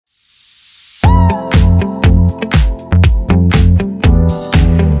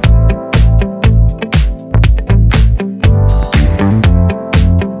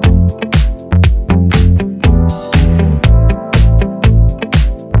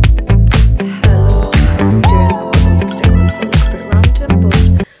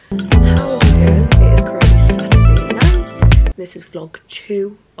vlog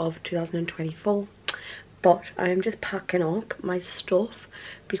 2 of 2024. But I am just packing up my stuff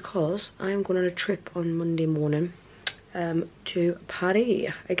because I am going on a trip on Monday morning to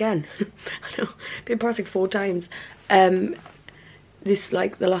Paris again. I know, been Paris like 4 times this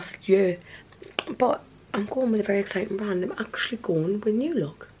like the last year, but I'm going with a very exciting brand. I'm actually going with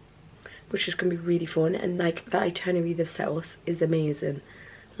Newlook, which is going to be really fun, and like the itinerary they've set us is amazing.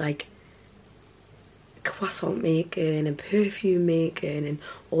 Like croissant making and perfume making and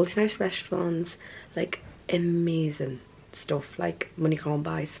all these nice restaurants, like amazing stuff, like money can't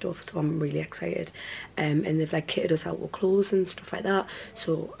buy stuff. So I'm really excited, and they've like kitted us out with clothes and stuff like that,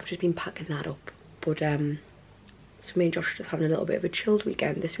 so I've just been packing that up. But so me and Josh are just having a little bit of a chilled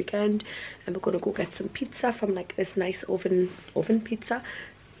weekend this weekend, and we're gonna go get some pizza from like this nice oven pizza,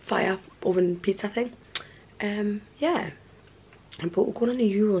 fire oven pizza thing. Yeah, but we're going on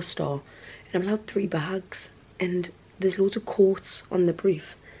a Eurostar, and I'm allowed 3 bags, and there's loads of coats on the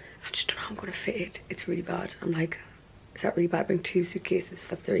brief. I just don't know how I'm gonna fit it. It's really bad. I'm like, is that really bad? I bring 2 suitcases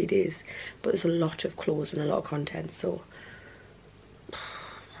for 3 days, but there's a lot of clothes and a lot of content, so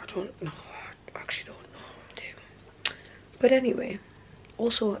I don't know. I actually don't know what to do. But anyway,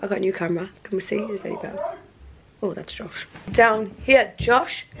 also I got a new camera. Can we see? Is any better? Oh, that's Josh. Down here,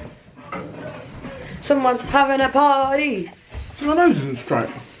 Josh. Someone's having a party. So my nose isn't straight.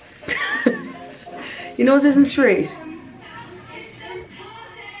 Your nose isn't straight.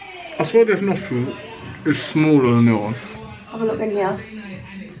 I swear this nostril is smaller than yours. Have a look in here.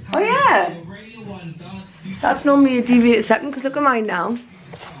 Oh yeah! That's normally a deviated septum, because look at mine now.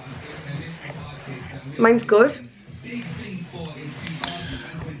 Mine's good.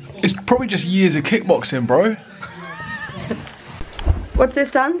 It's probably just years of kickboxing, bro. What's this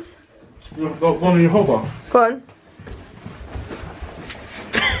dance? You've got one in your hobber. Go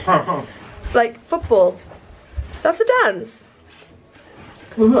on. Like football. That's a dance.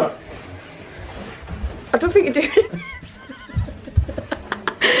 What's that? I don't think you're doing it.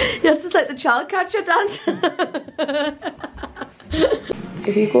 Yeah, it's just like the child catcher dance.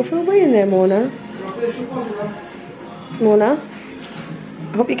 If you go for a weigh in there, Mona. Mona,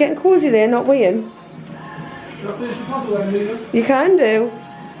 I hope you're getting cosy there, not weighing. You can do.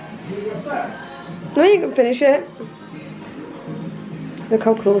 No, you can finish it. Look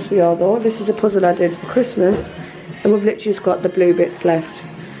how close we are though. This is a puzzle I did for Christmas, and we've literally just got the blue bits left.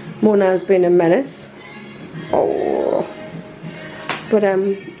 Mona has been a menace. Oh. But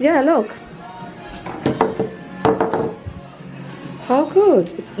yeah, look. How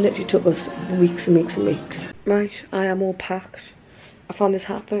good. It's literally took us weeks and weeks and weeks. Right, I am all packed. I found this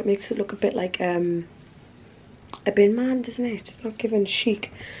hat, but it makes it look a bit like a bin man, doesn't it? It's not giving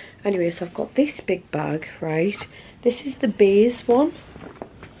chic. Anyway, so I've got this big bag, right? This is the beige one.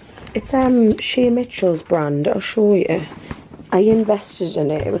 It's Shea Mitchell's brand. I'll show you. I invested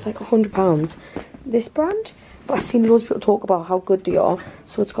in it. It was like £100. This brand. But I've seen loads of people talk about how good they are.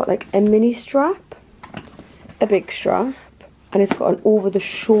 So it's got like a mini strap, a big strap, and it's got an over the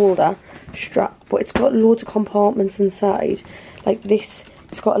shoulder strap. But it's got loads of compartments inside. Like this.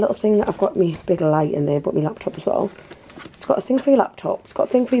 It's got a little thing that I've got me big light in there, but my laptop as well. It's got a thing for your laptop. It's got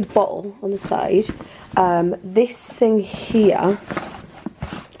a thing for your bottle on the side. This thing here,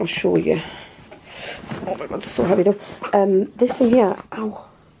 I'll show you. Oh my god, it's so heavy though. This thing here, ow.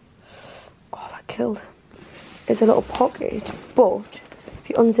 Oh, that killed. It's a little pocket, but if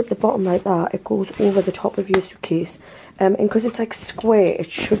you unzip the bottom like that, it goes over the top of your suitcase. And because it's like square, it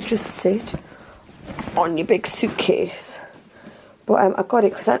should just sit on your big suitcase. But I got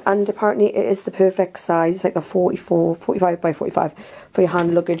it because, and apparently it is the perfect size. It's like a 45 by 45 for your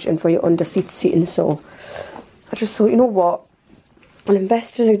hand luggage and for your under seat seating. So I just thought, you know what, I'll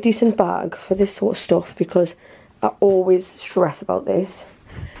invest in a decent bag for this sort of stuff, because I always stress about this.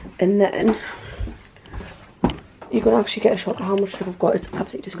 And then you're going to actually get a shock at how much stuff I've got. It's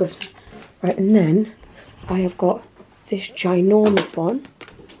absolutely disgusting. Right, and then I have got this ginormous one,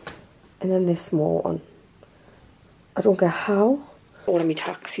 and then this small one. I don't get how. I want to be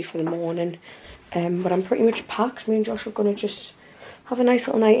taxi for the morning, but I'm pretty much packed. Me and Josh are going to just have a nice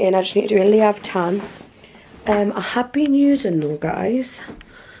little night in. I just need to do a Le Havre tan. I have been using though, guys,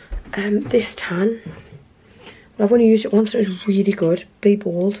 this tan. I've only used it once and it was really good. Be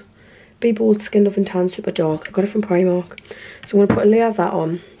Bold Skin Loving Tan Super Dark. I got it from Primark. So I'm going to put a layer of that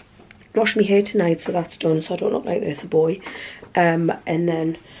on. Wash my hair tonight, so that's done, so I don't look like this, a boy. And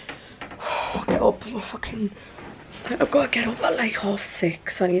then get up. I've got to get up at like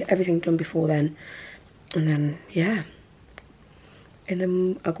 6:30, so I need everything done before then. And then, yeah. And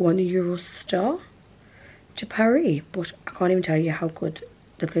then I go on the Eurostar to Paris. But I can't even tell you how good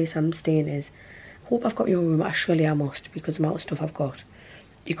the place I'm staying is. hope I've got your room. Actually I must, because the amount of stuff I've got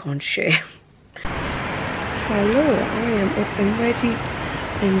you can't share. Hello, I am up and ready,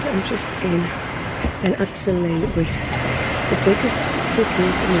 and I'm just in an Addison with the biggest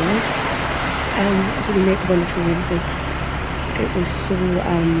suitcase in the world. I didn't make one for anything. It was so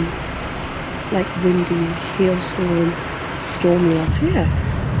like windy, hailstorm, stormy out. So yeah,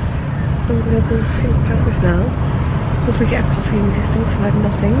 I'm gonna go to St. Pancras now. Hopefully get a coffee and get some, because I had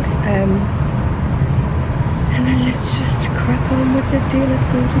nothing. And then let's just crack on with the day. Let's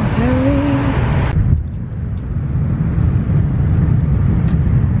go to Paris.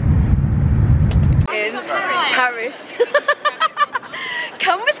 Paris.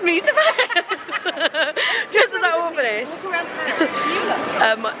 Come with me to Paris. Just as I open it.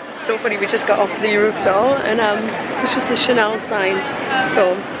 So funny, we just got off the Eurostar and it's just a Chanel sign.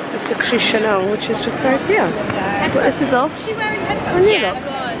 So it's actually Chanel, which is just right here. But this is us on Newlook.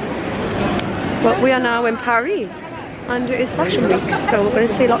 But we are now in Paris and it is fashion week, so we're going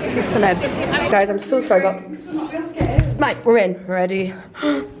to see lots of celebs. Guys, I'm so sorry, but right, we're in. Ready?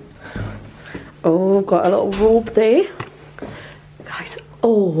 Oh, got a little robe there. Guys,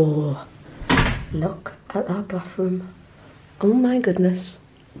 oh, look at that bathroom. Oh my goodness.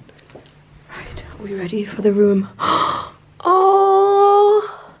 Right, are we ready for the room?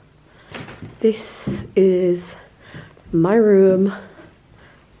 Oh, this is my room.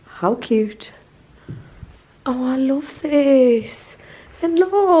 How cute. Oh, I love this. And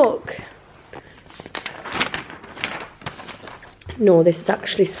look. No, this is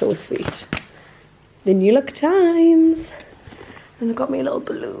actually so sweet. The Newlook Times. And they've got me a little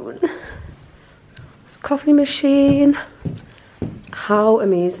balloon. Coffee machine. How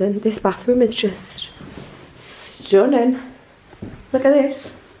amazing. This bathroom is just stunning. Look at this.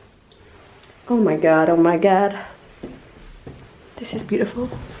 Oh my god, oh my god. This is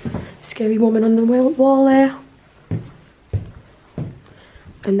beautiful. Scary woman on the wall there.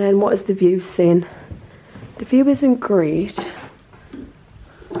 And then what is the view saying? The view isn't great.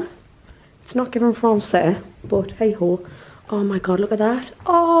 It's not given Francais, but hey ho. Oh my god, look at that.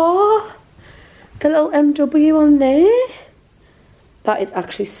 Oh, a little MW on there. That is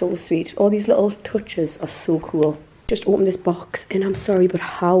actually so sweet. All these little touches are so cool. Just open this box and I'm sorry, but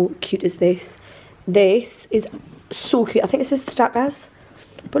how cute is this? This is so cute. I think this is Stackers.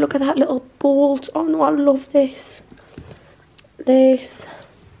 But look at that little bolt. Oh no, I love this. This.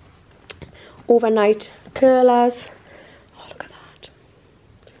 Overnight curlers. Oh, look at that.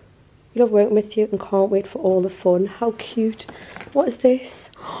 We love working with you and can't wait for all the fun. How cute. What is this?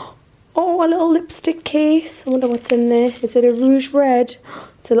 Oh, a little lipstick case. I wonder what's in there. Is it a rouge red?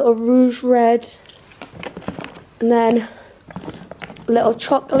 It's a little rouge red. And then little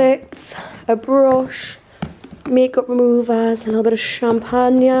chocolates, a brush, makeup removers, a little bit of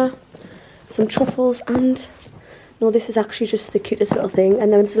champagne, some truffles, and no, this is actually just the cutest little thing.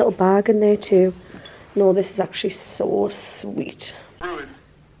 And then there's a little bag in there too. No, this is actually so sweet. Ruined.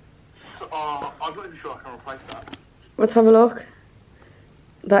 I'm not even sure I can replace that. Let's have a look.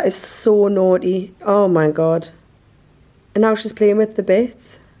 That is so naughty. Oh my god. And now she's playing with the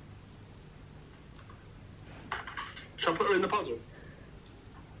bits. Shall I put her in the puzzle?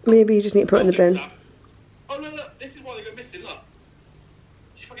 Maybe you just need to put it in the bin. Oh no, look, this is why they go missing, look.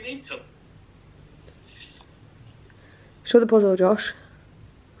 She fucking eats them. Show the puzzle, Josh.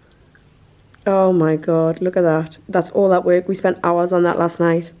 Oh my god, look at that. That's all that work. We spent hours on that last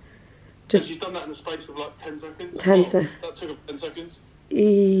night. Just she's done that in the space of like 10 seconds. 10 seconds. That took 10 seconds.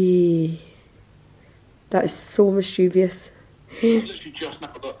 That is so mischievous. It's literally just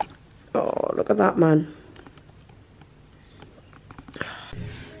now, look. Oh, look at that, man.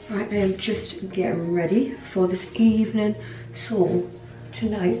 Right, I am just getting ready for this evening. So,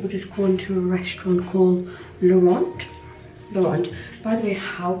 tonight we're just going to a restaurant called Laurent. By the way,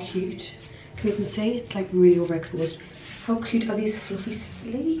 how cute. Can you even see? It's like really overexposed. How cute are these fluffy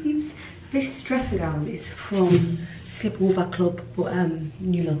sleeves? This dressing gown is from Sleepover Club, but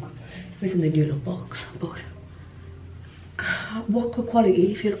Newlook. It was in the Newlook box, but what good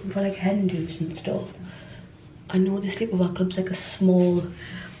quality if you're looking for like hen-dos and stuff. I know the Sleepover Club's like a small,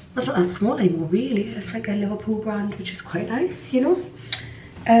 that's not that small anymore really. It's like a Liverpool brand, which is quite nice, you know.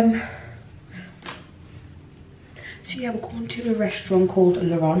 So yeah, we're going to a restaurant called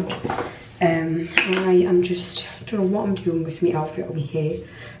Laurent. I am just, don't know what I'm doing with my outfit or my hair,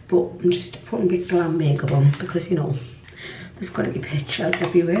 but I'm just putting big glam makeup on because, you know, there's got to be pictures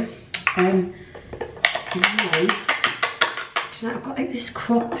everywhere. Tonight I've got like this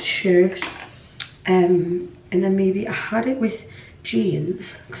cropped shirt, and then maybe I had it with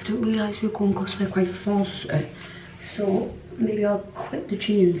jeans because I didn't realise we were going because we're quite fancy. So maybe I'll quit the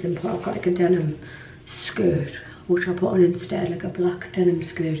jeans and put, I've got like a denim skirt, which I'll put on instead, like a black denim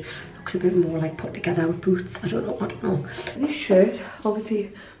skirt. Looks a bit more like put together with boots. I don't know. This shirt,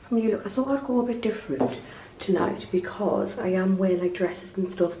 obviously from Newlook, I thought I'd go a bit different tonight because I am wearing like dresses and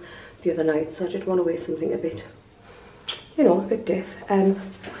stuff the other night, so I just want to wear something a bit, you know, a bit diff. And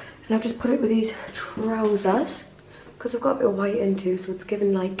I've just put it with these trousers because I've got a bit of white into, so it's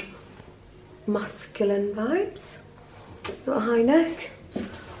giving like masculine vibes. Got a high neck. I'm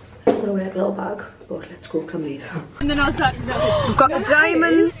gonna wear a little bag, but let's go because I'm late. And then I was like, no. We've got the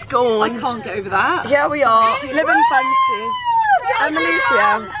diamonds going. I can't get over that. Here we are, living fancy. Emily's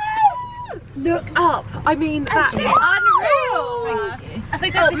here. Look up. I mean, that is unreal. I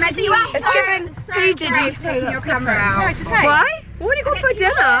think that's maybe you asked. It's given. Who did you taking your camera out? Nice to say. Why? What do you go for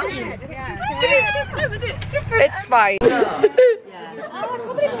dinner? It's fine.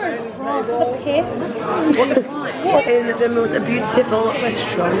 In the most beautiful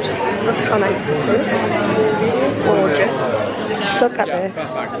restaurant. Look how nice this is. Gorgeous. Look at this.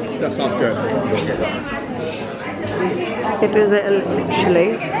 That sounds good. It was literally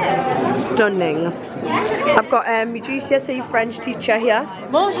stunning. I've got my GCSE French teacher here.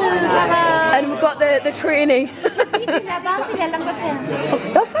 Bonjour, ça va? And we've got the trainee.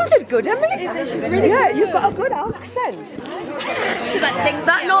 That sounded good, Emily. she's really good. You've got a good accent. She's like, think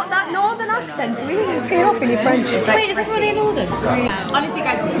That northern accent really paid off in your French. wait, is that one in Northern? Honestly,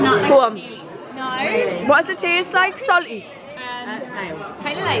 guys, it's not like. Go on. No. What does it taste like? Salty. Snails.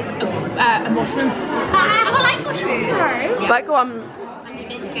 Kind of like a mushroom. I like mushrooms. Sorry. Yeah. Right, go on. I'm a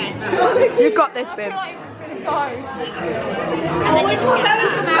bit scared about it. You've got this, babes. And then you just get that.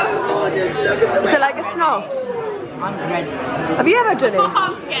 Is it like a snot? I'm ready. Have you ever done it?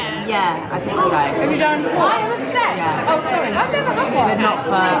 I'm scared. Yeah, I think so. Have you done? Why? I'm upset. Yeah. Oh, sorry. I've never had one. But not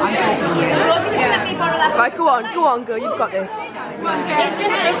for, I'm talking you. Let me borrow that. Right, go on, girl. You've got this.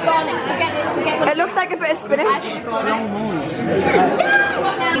 It looks like a bit of spinach.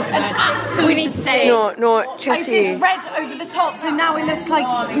 absolutely insane. No, I Chessie. did red over the top, so now it looks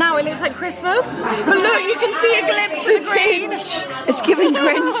like Christmas. But look, you can see a glimpse of the green. It's giving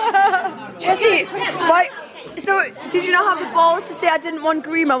Grinch. Chessie, why? So, did you not have the balls to say I didn't want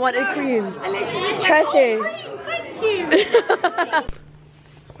green, I wanted green? Chessie. Thank you.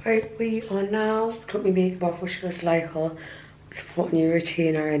 Right, we are now, took me makeup off, which was like her. It's putting your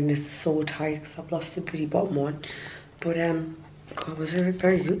retainer and it's so tight because I've lost the pretty bottom one. But, God, was it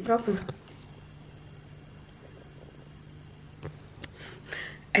very good problem?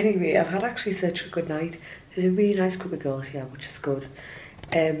 Anyway, I've had actually such a good night. There's a really nice group of girls here, which is good.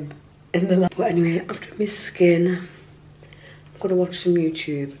 In the lab. But anyway, after my skin, I'm gonna watch some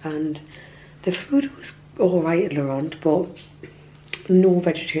YouTube, and the food was alright at Laurent, but no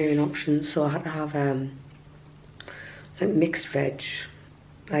vegetarian options, so I had to have like mixed veg.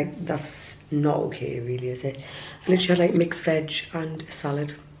 Like, that's not okay really, is it? I literally had like mixed veg and a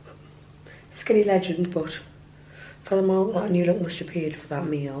salad. Skinny legend, but for the amount that Newlook must have paid for that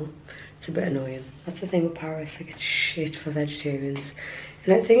meal, it's a bit annoying. That's the thing with Paris, like, it's shit for vegetarians.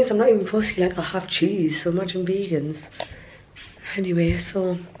 And the thing is, I'm not even fussy, like, I'll have cheese, so imagine vegans. Anyway,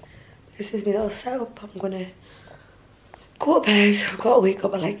 so this is my little setup. I'm gonna go to bed. I've got to wake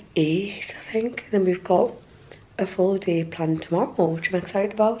up at like 8, I think. Then we've got a full day planned tomorrow, which I'm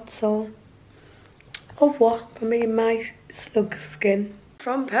excited about. So, au revoir for me and my slug skin.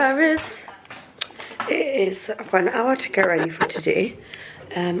 From Paris. It is about an hour to get ready for today.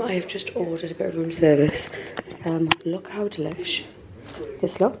 I have just ordered a bit of room service. Look how delish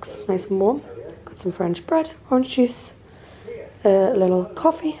this looks. Nice and warm. Got some French bread, orange juice, a little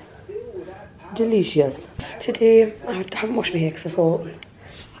coffee. Delicious. Today, I haven't washed my hair because I thought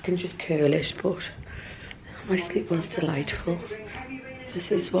I can just curl it, but my sleep was delightful.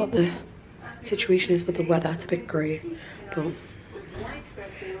 This is what the situation is with the weather. It's a bit grey, but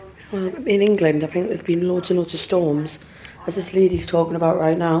well, in England, I think there's been loads and loads of storms, as this lady's talking about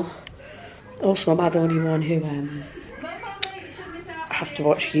right now. Also, am I the only one who has to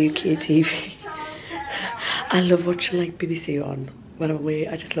watch UK TV? I love watching like BBC on when I'm away.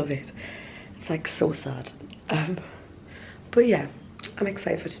 I just love it. It's like so sad. But yeah, I'm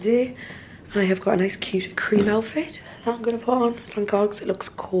excited for today. I have got a nice cute cream outfit that I'm gonna put on. Thank God, because it looks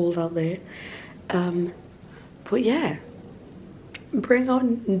cold out there. But yeah, bring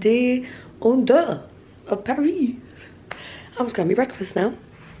on day en deux of Paris. I'm just gonna be breakfast now.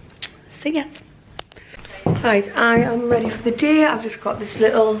 See ya. Right, I am ready for the day. I've just got this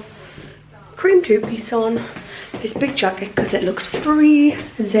little cream two-piece on, this big jacket because it looks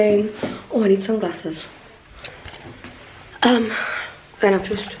freezing. Oh, I need sunglasses. And I've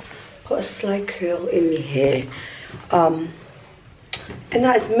just put a slight curl in my hair. And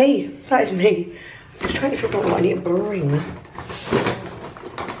that is me. That is me. I'm just trying to figure out what I need to bring.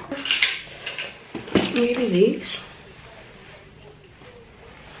 Maybe these.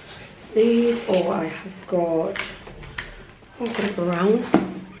 These, or I have got, I'll get it brown.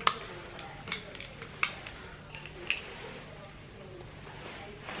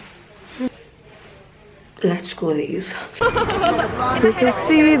 Let's go these. You can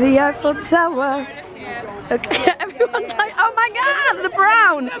see the Eiffel Tower. Okay, everyone's like, oh my god, the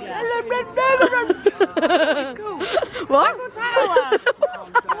brown. What? Eiffel Tower.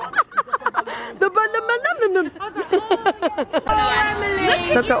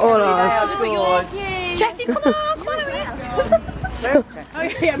 Look at all ours. Jessie, come on, come on over here.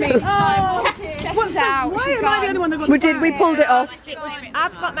 What's out? Why am I the only one that got We pulled it off.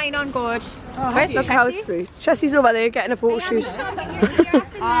 I've got mine on good. Look how sweet. Chessie's over there getting a photo shoot.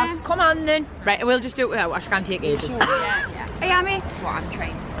 Come on then. Right, we'll just do it without Ash, can't take ages. Hey, Amy. This is what I'm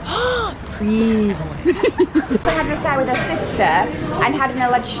trained for. I had an affair with her sister and had an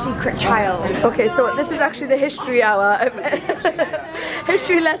alleged secret child. Okay, so this is actually the history hour.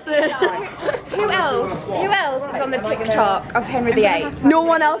 History lesson. Who else is on the TikTok of Henry VIII? No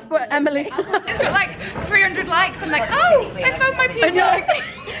one else but Emily. It's got like 300 likes. I'm like, oh, I found my people. And you're like,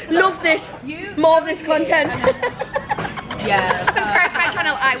 love this. More of this content. Yeah. Subscribe to my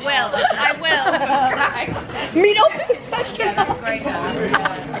channel. I will subscribe. Meet up. You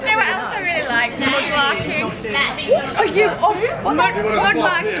know what else I really like? Mudlarking. Are you on?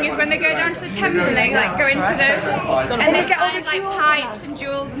 Mudlarking is when they go down to the Thames and they like go into the and they get all the like pipes and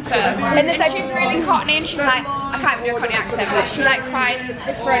jewels and stuff. And she's really cockney and she's like, I can't even do a cockney accent, but she like finds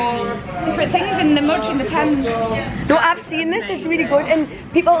different things in the mud in the Thames. No, I've seen this. It's really good, and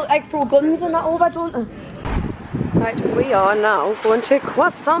people like throw guns and that over, don't they? Right, we are now going to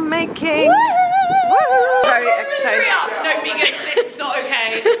croissant making. Woo! Very excited. No, Megan, this is not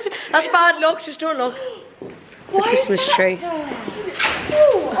okay. That's bad luck, just don't look. It's a Christmas tree. Oh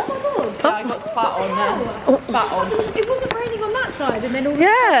my god. I got spat on there. Spat on. It wasn't raining on that side and then all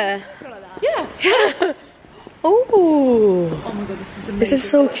Yeah. Yeah. Oh. Oh my god, this is amazing. This is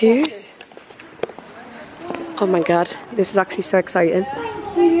so cute. Oh my god, this is actually so exciting.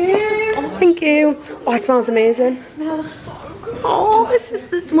 Thank you. Oh, it smells amazing. It smells so good. Oh, this is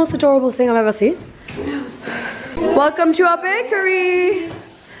the most adorable thing I've ever seen. It smells so good. Welcome to our bakery.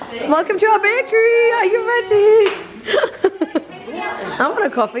 Welcome to our bakery. Are you ready? I want a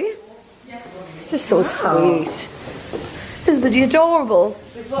coffee. This is so sweet. This is pretty adorable.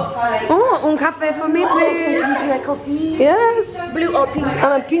 Oh, un café for me, please. Can you do a coffee? Yes. Blue or pink?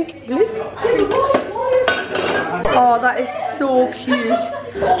 I'm a pink, please. Oh, that is so cute.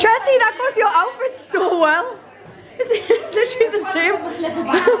 Jessie, that goes your outfit so well. It's literally the same.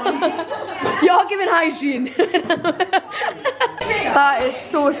 You're giving hygiene. That is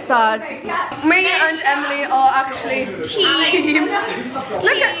so sad. Me and Emily are actually team.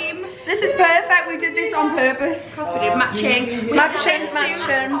 Look at, this is perfect. We did this on purpose. We did matching. Matching.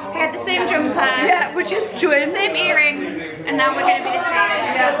 We had the same jumper. Yeah, we're just doing. Same earrings. And now we're going to be the team.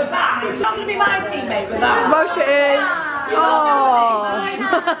 Yeah. It's not going to be my teammate with that. Rocha is. Oh.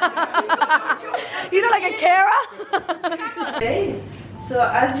 You know, like a carer. Okay, so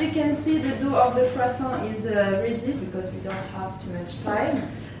as you can see, the dough of the croissant is ready because we don't have too much time.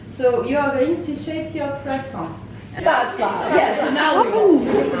 So you are going to shape your croissant. That's bad. Yeah, so now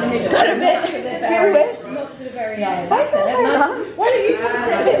it's got a bit. Not to the very end. Why don't you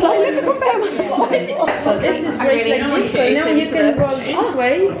So this is great like this. So now you can roll this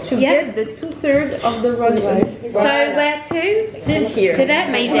way to get the 2/3 of the runway. So where to? To here. To there?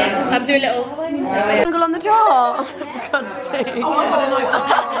 Amazing. I'll do a little Angle on the door. For God's sake. Oh, I got a knife for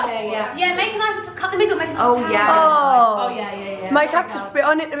tower. Yeah, make a knife to cut the middle, make a knife Oh, to yeah. Oh. Yeah. Might have to spit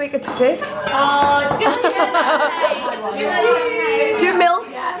on it to make it stick. Oh, it's good. Do milk.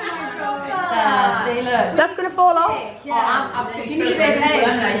 See, look. That's gonna fall off. Don't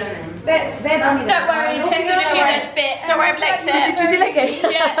worry, Chelsea will shoot her spit. Don't worry, I've licked it. Did you like it?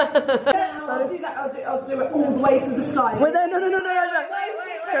 Yeah. I'll do it all the way to the side. Wait, no.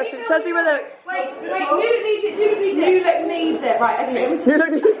 Chelsea, with it. Wait, Newlook needs it. Right, okay.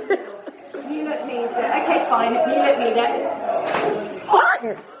 Newlook needs it. Okay, fine, Newlook needs it. What?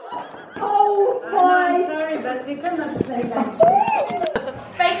 Oh my. Sorry, but we cannot play that.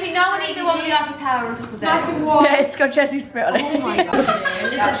 Basically, no one either one with the Eiffel Tower on top of it. Nice and warm. Yeah, it's got Chessie's spit on it. Oh my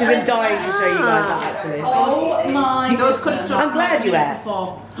god. She's been dying to show you guys that actually. Oh my god. I'm glad you asked.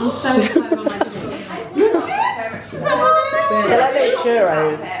 I'm so excited on my They're like little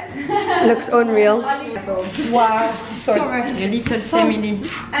churros. Looks unreal. Wow. Sorry. A little family.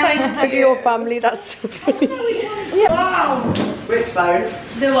 Look at your family, that's so funny. Which phone?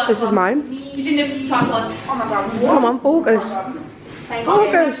 This is mine. He's in the tripod. Oh my god. Come on, focus.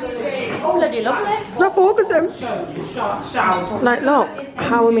 Focus. Oh, bloody lovely. It's not focusing. Like, look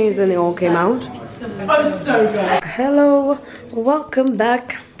how amazing they all came out. Oh, so good. Hello, welcome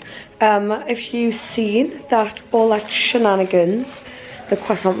back. If you've seen that all that shenanigans, the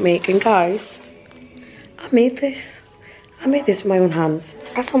croissant making, guys, I made this with my own hands.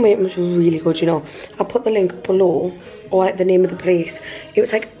 Croissant making was really good, you know. I'll put the link below, or like the name of the place. It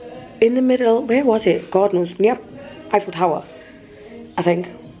was like in the middle, where was it? God knows. Yep, Eiffel Tower, I think.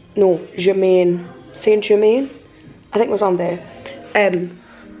 No, Germain, Saint Germain, I think it was on there. And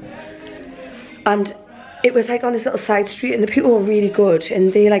it was like on this little side street, and the people were really good,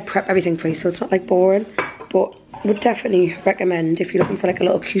 and they like prep everything for you, so it's not like boring. But would definitely recommend if you're looking for like a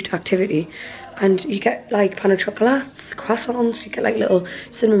little cute activity. And you get like pain au chocolats, croissants, you get like little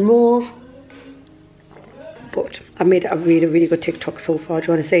cinnamon rolls. But I've made a really, really good TikTok so far. Do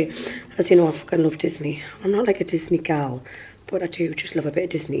you want to say? As you know, I fucking love Disney. I'm not like a Disney gal, but I do just love a bit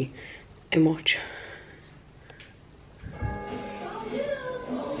of Disney and watch.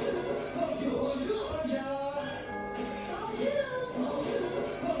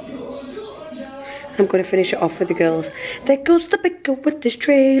 I'm going to finish it off with the girls. There goes the big girl with this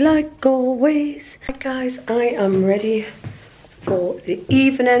tray like always. Right, guys, I am ready for the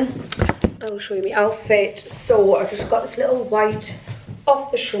evening. I will show you my outfit. So I just got this little white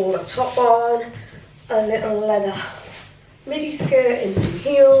off the shoulder top on, a little leather midi skirt and some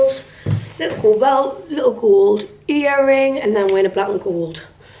heels, little gold belt, little gold earring, and then wearing a black and gold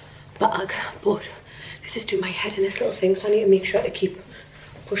bag. But this is doing my head in this little thing, so I need to make sure to keep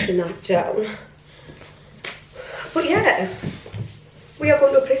pushing that down. But yeah, we are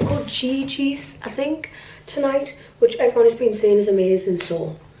going to a place called Gigi's, I think, tonight, which everyone has been saying is amazing,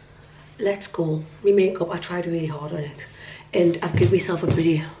 so let's go. My makeup, I tried really hard on it, and I've given myself a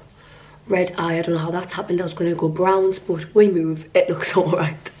pretty red eye. I don't know how that's happened. I was going to go browns, but we move, it looks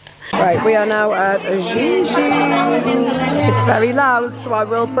alright. Right, we are now at Gigi's. It's very loud, so I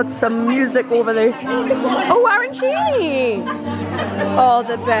will put some music over this. Oh, arancini! Oh,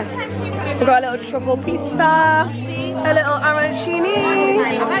 the best. We've got a little truffle pizza, a little arancini.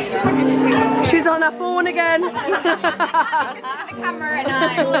 She's on her phone again. She's on the camera at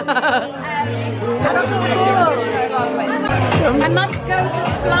night. I must go to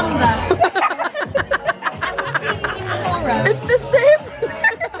slumber. I will see you tomorrow. It's the same.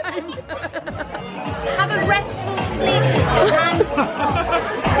 Have a restful sleep and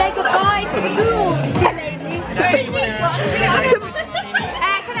say goodbye to the ghouls, dear lady. Where is this one?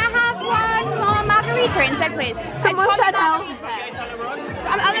 Can I have one more margarita instead, please? Someone said help. On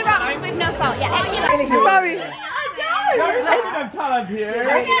the rocks with no salt. Yeah, anyway. Sorry. I'm talent here.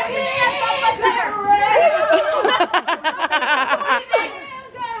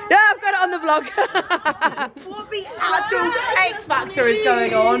 Yeah, I've got it on the vlog. What the actual X Factor is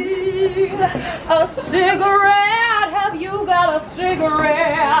going on? A cigarette, have you got a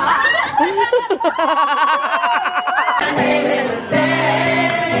cigarette?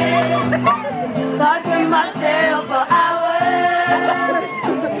 Talk to myself for hours.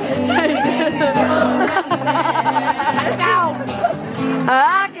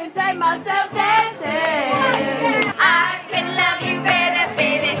 I can take myself dancing. I can love you better,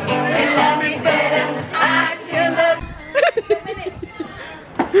 baby. And love me better. I can love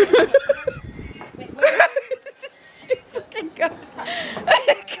She fucking got.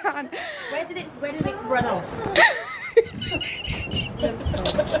 I can't. Where did it run off?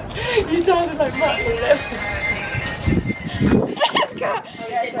 You sounded like Matt.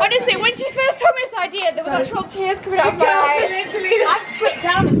 Honestly, when she first told me this idea, there were actual tears coming out of my eyes. Literally, I'd split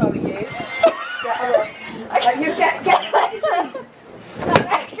down if I were you. You get.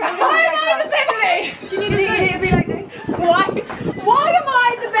 why am I the Bentley? Do you need a drink? Be like this. Why am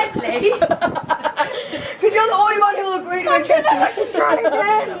I the Bentley? Because you're the only one who will agree to my chest.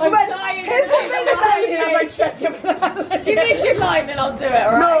 I'm dying. Give me a good line and I'll do it,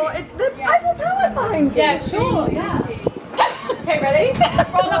 alright? No, it's the Eiffel Tower's behind you. Yeah, sure, yeah. Okay, ready?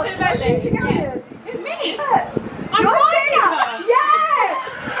 Roll up in a Bentley. Who, me? I'm riding her.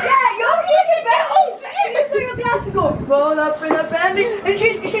 Yeah, you're shooting back. Oh, you saw your glasses go. Roll up in a Bentley, and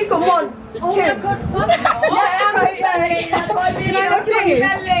she's got one. Oh my god, fuck off. Yeah, I'm right, Bentley. That's why I mean,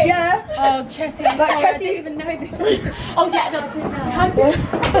 yeah. Oh, Chessie, I'm sorry, I didn't even know this. Oh yeah, no, I didn't know. How did you be the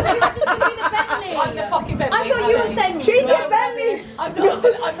Bentley? I'm the fucking Bentley. I thought you were saying She's your Bentley. I'm not.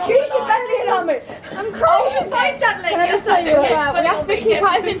 She's your Bentley and I'm it. I'm crying. Oh, you say something. Can I just tell you as well, we asked Vicky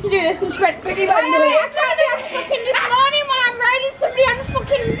Patterson to do this and she went, Vicky, wait, I can't do it, fucking this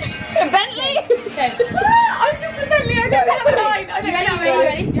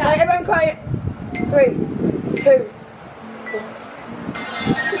 3, 2.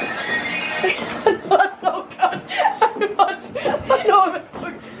 That's so good. How much? I know it was so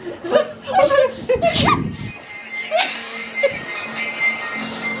good.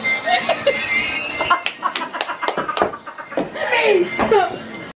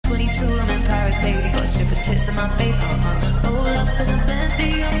 Baby, got strippers tits in my face. Hold up in a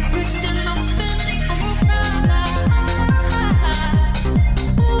Bentley, I'm Christian, I'm Fendi,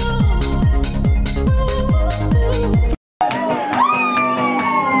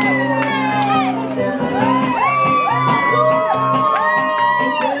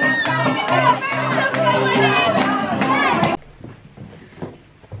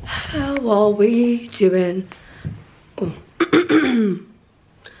 How are we doing? Oh.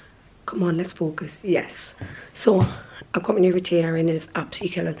 Come on, let's focus. Yes. So I've got my new retainer in and it's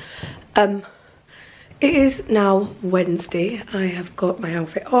absolutely killing. It is now Wednesday. I have got my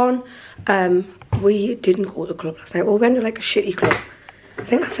outfit on. We didn't go to the club last night. Well, we went to like a shitty club. I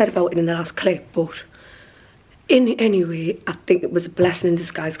think I said about it in the last clip, but anyway, I think it was a blessing in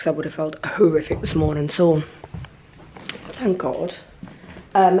disguise because I would have felt horrific this morning. So thank God.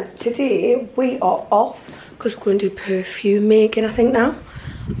 Today we are off because we're going to do perfume making, I think now.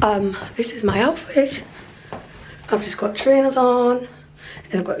 This is my outfit. I've just got trainers on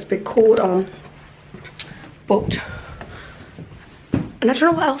and I've got this big coat on, and I don't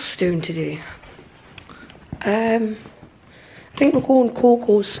know what else we're doing today. I think we're going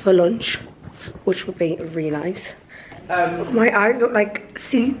Coco's for lunch, which would be really nice. My eyes look like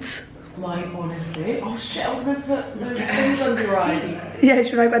seeds. Mine, honestly. Oh shit, I was going to put those things under your eyes. Yeah,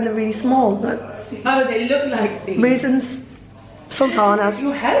 should I when they're really small? Oh, they look like seeds. Raisins. Sultanas.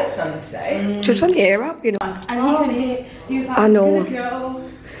 Your hair looks done today. Just when the air up, you know. And he can hear, he was like, I know. I'm gonna go.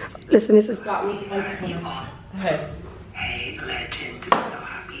 Listen, this is... Hey. Hey, legend, I'm so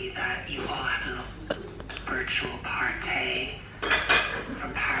happy that you all had a little virtual party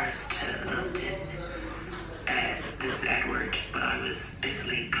from Paris to London. This is Edward, but I was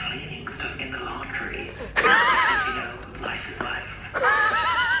busily cleaning stuff in the laundry. Because, you know, life is life.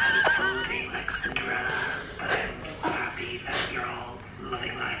 I was folding like Cinderella, but I'm so happy that you're all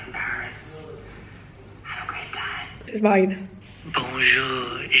loving life in Paris. Have a great time. This is mine.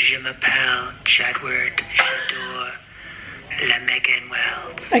 Bonjour, je m'appelle Jedward, j'adore la Megan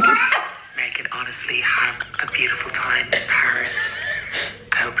Wells. Megan, honestly, have a beautiful time in Paris.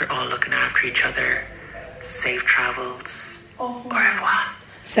 I hope you're all looking after each other. Safe travels. Au revoir.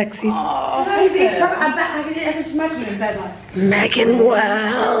 Sexy. Oh, I can just imagine you in bed like... Megan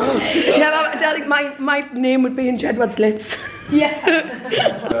Wells. Yeah, darling, my name would be in Jedward's lips. Yeah.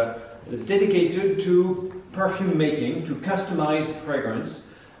 Dedicated to perfume making, to customized fragrance.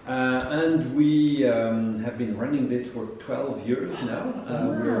 And we have been running this for 12 years now.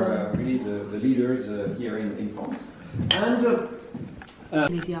 We're really the leaders here in France. And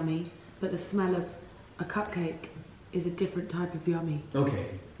it's yummy, but the smell of a cupcake is a different type of yummy.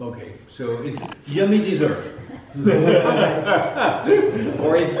 Okay. So it's yummy dessert.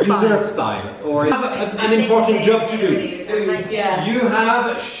 Or it's dessert style. Or you have an important job to do. Yeah. You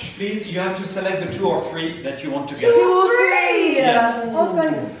have, please, you have to select the 2 or 3 that you want to get. 2 or 3? Yes. I was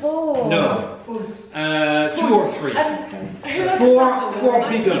going for 4. No. 2 or 3. 4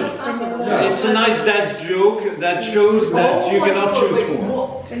 big ones. It's a nice dad joke that shows that you cannot choose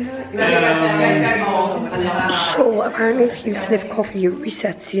 4. So apparently if you sniff coffee it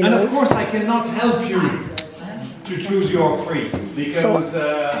resets, you know. And of course I cannot help you to choose your 3 because I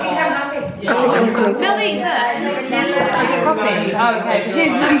think I'm gonna Smell these there. Coffee. Oh, okay. Because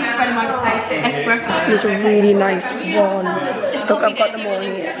here's really very much espresso. Here's a really nice one. Look, I've got them all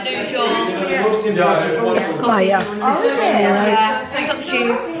here. It's fire. It's so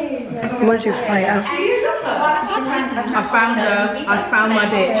nice. I'm gonna do fire. I found my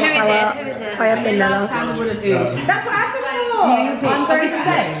bitch. Who is it? Fire vanilla. Sandalwood and oud. That's what happened before. I'm very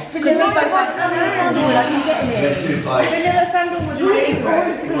sad. Because we both have sandalwood. I can get it. Vanilla sandalwood.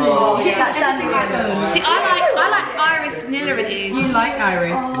 That's sandalwood. See, I like iris vanilla reviews. You like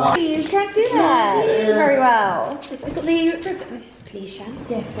iris. You can't do that very well. So we've got the ribbon. Please, Shan.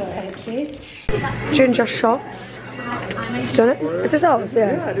 Yes, sorry. Thank you. Ginger shots. Done it? Is this ours?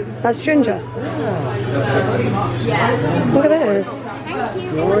 Yeah. That's ginger. Look at this. Thank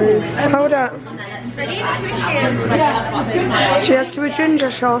you. Powder. Ready? Let's do a cheers. Cheers to a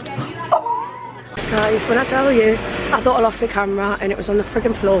ginger shot. Guys, when I tell you, I thought I lost my camera and it was on the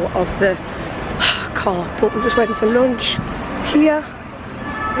friggin' floor of the car. But we just went for lunch here,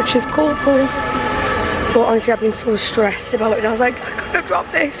 which is cool. But honestly, I've been so stressed about it. I was like, I couldn't have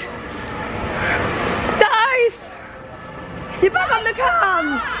dropped this. Guys! You're back on the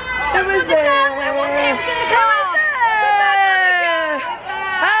cam! It was there.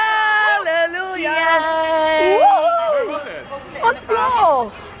 Hallelujah. On the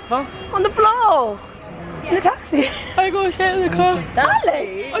floor. Huh? On the floor. In the taxi. I go shit in the car.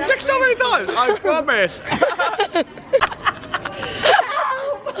 Darling. I checked so many times. I promise.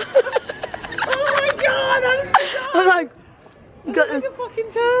 Oh my god, I'm like, got like a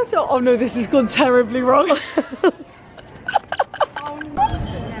fucking turtle. Oh no, this has gone terribly wrong.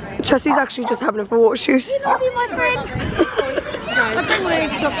 Jesse's actually just having a photo shoot. My friend.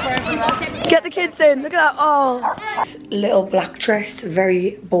 Get the kids in, look at that. Oh. This little black dress,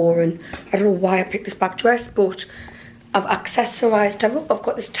 very boring. I don't know why I picked this black dress, but I've accessorised her up. I've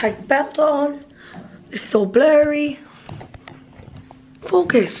got this tight belt on. This is all blurry.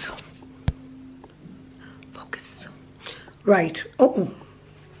 Focus. Focus. Right. Oh.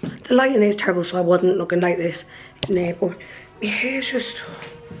 The lighting is terrible, so I wasn't looking like this in there, but my hair's just...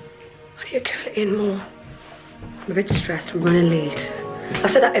 I need to curl it in more. I'm a bit stressed, I'm running late. I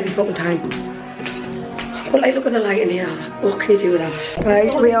said that every fucking time. But like, look at the light in here. What can you do with that?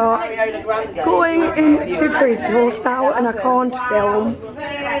 Right, we are going into Crazy Horse now, and I can't film.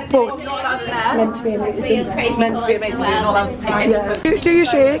 But it's meant to be amazing. It's meant to be amazing. Yeah. Do your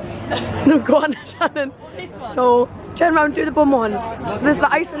shake. No, go on, Shannon. This one. No, turn around, do the bum one. This is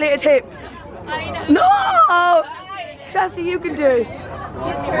the isolated hips. No! Jessie, you can do it.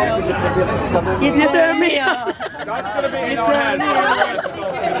 You turn me on. You turn me on.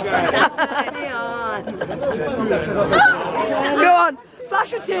 Go on,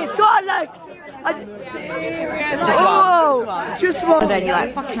 flash your teeth. Go on, Lex. Just one. Just one. And then you're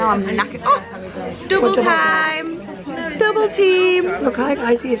like, fucking hell, I'm knackered. Oh, double time. Double team. Look, hi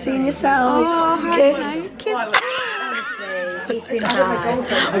guys, you're seeing yourselves. Oh, Kiss. Kiss.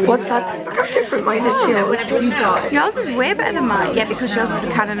 What's that? How different mine is yours. Yours is way better than mine. Yeah, because yours is a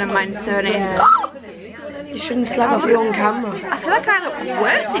Canon and mine's Sony. You shouldn't slag off your own camera. I feel like I look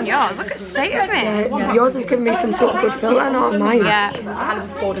worse than yours. Look at the state of it. Yours is giving me some sort of good filter, not mine. Yeah.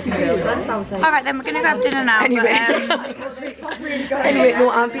 Alright then, we're gonna go have dinner now. Anyway. Anyway, no,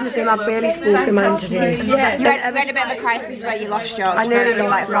 I've been the same. I've barely spoken mine today. Yeah. You had a bit of a crisis where you lost yours. I nearly for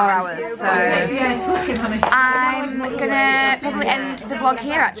like 4 lost hours. So I'm gonna probably end the vlog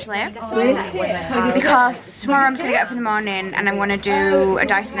here actually. Because tomorrow I'm just gonna get up in the morning and I'm gonna do a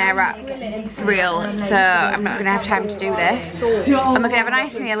Dyson Airwrap reel. So I'm not gonna have time to do this. And we're gonna have a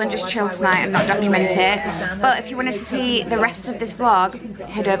nice meal and just chill tonight and not document it. But if you wanted to see the rest of this vlog,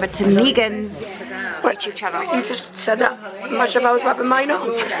 head over to Megan's YouTube channel. You just said that. Imagine if I was wrapping mine up.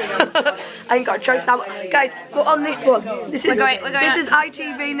 I ain't got a choice now. Guys, we're on this one. This is this is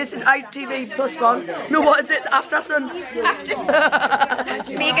ITV and this is ITV +1. No, what is it? After Sun? After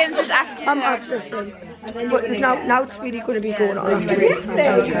Sun. Megan's is After Sun. I'm After Sun. But there's now it's really going to be going on after this. I'm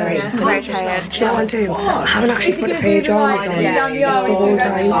very tired. Yeah, I do. I haven't actually put a pajamas on the whole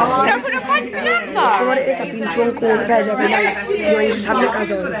time. You don't put a pajamas on? So what it is, I've been drunk going to bed every night. You just have this as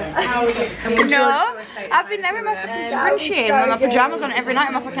on. No, I've been there with my fucking scrunchie and my pajamas on every night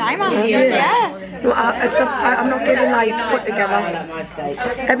with my fucking eye mask. Yeah. No, I'm not getting like put together.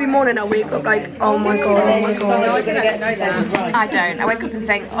 Every morning I wake up like, oh my god, oh my god. I don't. I wake up and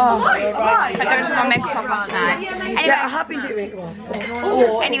think, oh, I don't just want to make up last night. Anyway, yeah, I have been doing it.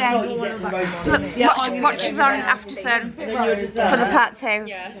 Anyway, look, watch us on After Sun for the part 2.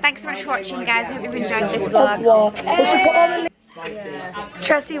 Thanks so much for watching, guys. I hope you've enjoyed this vlog.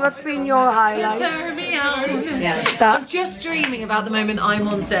 Jessie, what's been your highlight? Turn me on. I'm just dreaming about the moment I'm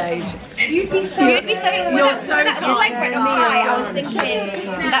on stage. You'd be so you're so like went high. I was thinking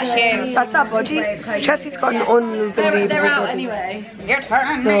that's you. That's our body. Jessie's got an unbelievable They're out body. anyway. You're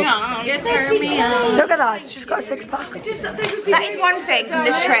turning me on. You're turning me on. Look at that. She's got a 6-pack. That is one thing from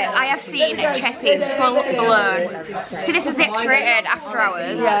this trip. I have seen Chessie full blown. See, this is the X-rated after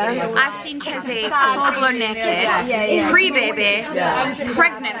hours. Yeah. I've seen Chessie full blown naked, pre-baby,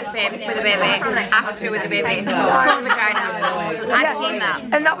 pregnant with a baby, after with a baby, full vagina. I've seen that.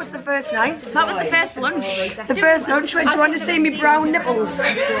 And that was the first night. That was the first lunch. The first lunch when you want to see me brown nipples.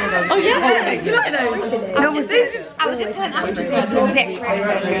 Oh yeah, you like those? I was just telling after this is the X-rated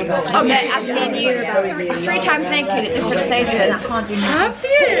version. I've seen you 3 times naked at different stages. Have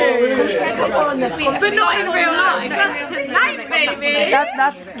you? But not in real life. That's tonight, baby.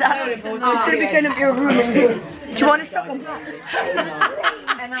 That's it's going to be turning up your room. Do you want to stop them?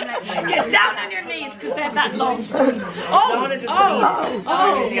 Get down on your knees because they're that long. It's a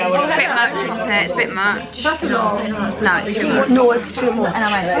bit much, isn't it? It's a bit much. That's a lot. No, it's too much. No, it's too much.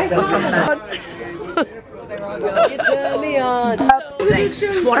 I don't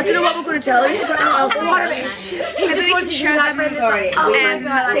know what we're going to tell you, but I'll He just wants to show them. Sorry. You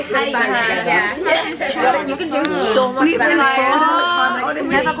can do so much better. It's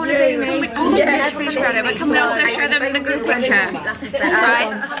never going to be me. But can we also show them the group picture? Right?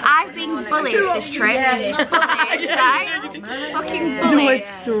 I've been bullied this trip. Bullied, right? Fucking bullied. No,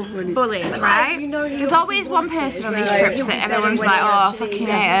 it's so funny. Bullied, right? There's always one person on these trips that everyone's like, oh, fucking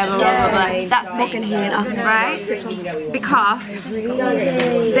hate her, blah, blah, blah. That's fucking hater, right? Because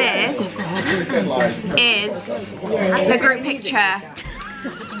this is the group picture.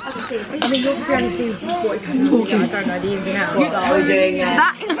 I mean, you're obviously only seeing what is talking. I don't know the ins and outs.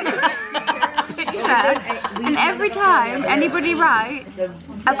 That is the picture. And every time anybody writes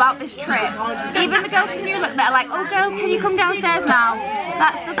about this trip, even the girls from Newlook that are like, oh girls, can you come downstairs now?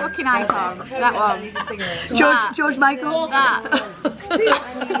 That's the fucking icon. That one. George Michael. That. Hey,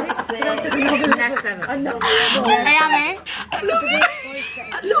 Amy.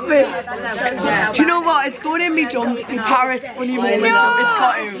 I love it. Do you know what? It's going in me jump in Paris funny moment. It's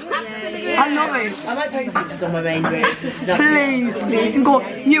got to. I love it. I might post it just on my main grid. Please, please. And go,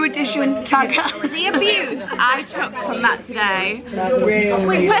 new edition, tag her. The abuse I took from that today.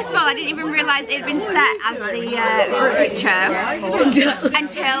 First of all, I didn't even realise it had been set as the group picture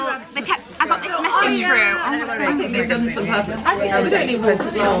until they kept. I got this message through. I think they've done this on purpose. I don't even want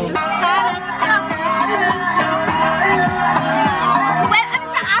to be on. Welcome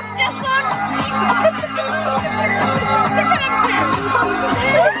to After Fun.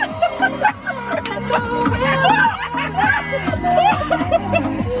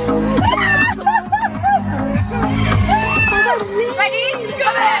 Ready? Go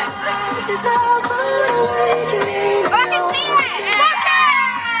ahead. I can see it.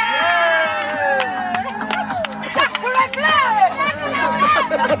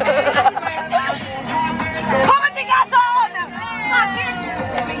 Come and take us on.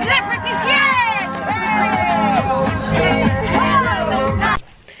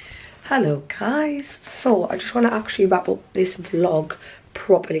 Hello guys, so I just want to actually wrap up this vlog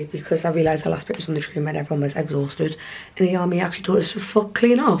properly because I realised the last bit was on the train when everyone was exhausted and the army actually told us to fuck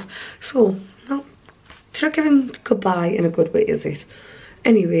clean off. So, no, it's not giving goodbye in a good way, is it?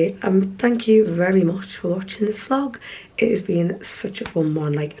 Anyway, thank you very much for watching this vlog. It has been such a fun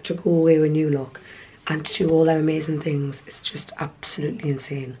one, like to go away with Newlook and to do all their amazing things. It's just absolutely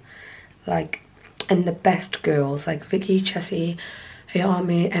insane. Like, and the best girls like Vicky, Chessie,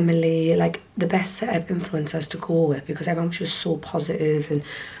 Army, Emily, like the best set of influencers to go with because everyone's just so positive and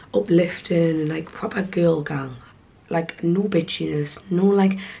uplifting and like proper girl gang. Like no bitchiness, no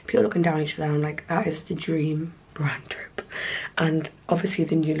like people looking down at each other. I'm like, that is the dream brand trip. And obviously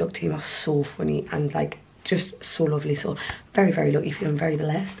the Newlook team are so funny and like just so lovely. So very, very lucky, feeling very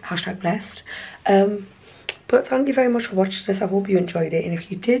blessed. Hashtag blessed. But thank you very much for watching this. I hope you enjoyed it, and if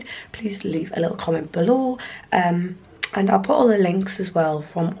you did, please leave a little comment below. And I'll put all the links as well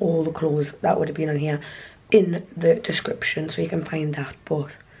from all the clothes that would have been on here in the description so you can find that. But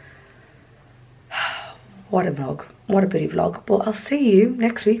what a vlog, what a pretty vlog. But I'll see you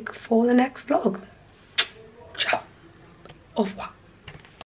next week for the next vlog. Ciao. Au revoir.